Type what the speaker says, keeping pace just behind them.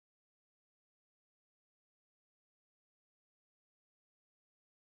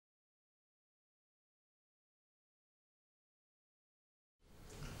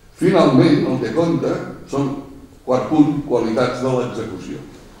Finalment, el que compta són, quart punt, qualitats de l'execució.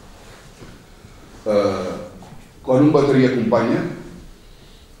 Quan un bateria acompanya,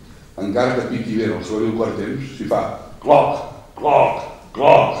 encara que piqui bé el seu quart temps, si fa cloc, cloc,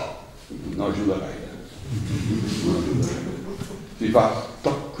 cloc, no ajuda gaire. Si fa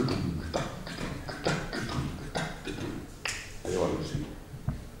toc, toc, toc, toc, toc, toc, llavors sí.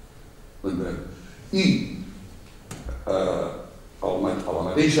 I a la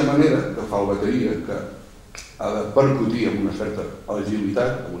mateixa manera que fa el bateria, que ha de percutir amb una certa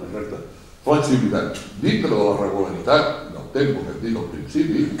agilitat, amb una certa flexibilitat, dintre de la regularitat del tempo que et dic al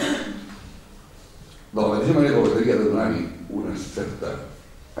principi, de la mateixa manera que la bateria ha de donar-hi una certa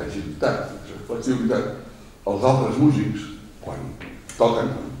agilitat, una certa flexibilitat, els altres músics, quan toquen,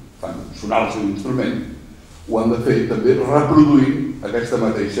 fan sonar el seu instrument, ho han de fer també reproduint aquesta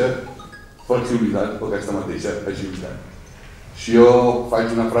mateixa flexibilitat o aquesta mateixa agilitat. Si jo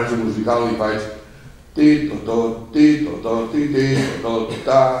faig una frase musical i faig ti-to-to, ti-to-to, ti-to-to,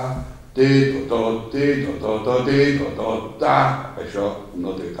 ta, ti-to-to, ti-to-to, ti-to-to, ta, això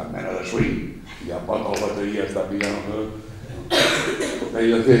no té cap mena de swing. Ja pot el bateria estar picant. El que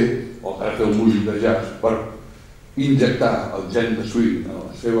he de fer, o que ha de fer el músic de jazz, per injectar el gen de swing en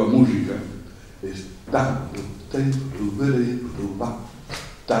la seva música, és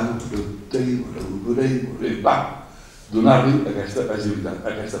donar-li aquesta agilitat,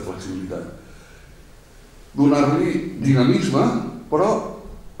 aquesta flexibilitat. Donar-li dinamisme, però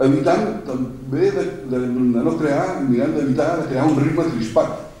evitant també de no crear, mirant d'evitar de crear un ritme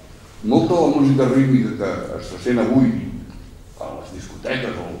crispat. Molta de la música rítmica que se sent avui a les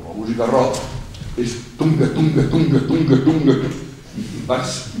discoteques o la música rock és tunga, tunga, tunga, tunga, tunga.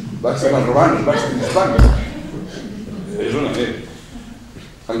 Vas robant, vas crispant. És una més.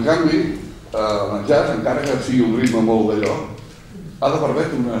 En canvi, el jazz, encara que sigui un ritme molt d'allò, ha de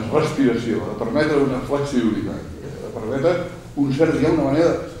permetre una respiració, ha de permetre una flexibilitat, ha de permetre un cert, una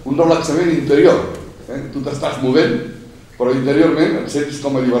manera, un relaxament interior. Tu t'estàs movent, però interiorment et sents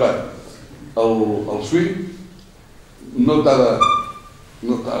com alliberat. El swing no t'ha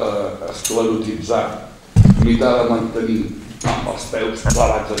d'esclerotitzar, ni t'ha de mantenir amb els peus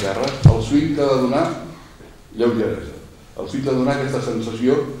clavats a terra. El swing t'ha de donar lleugeresa. El swing t'ha de donar aquesta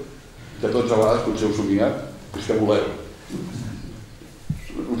sensació que tots a vegades potser heu somiat, és que voleu.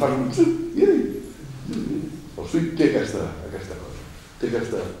 El swing té aquesta cosa, té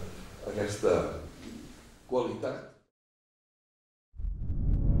aquesta qualitat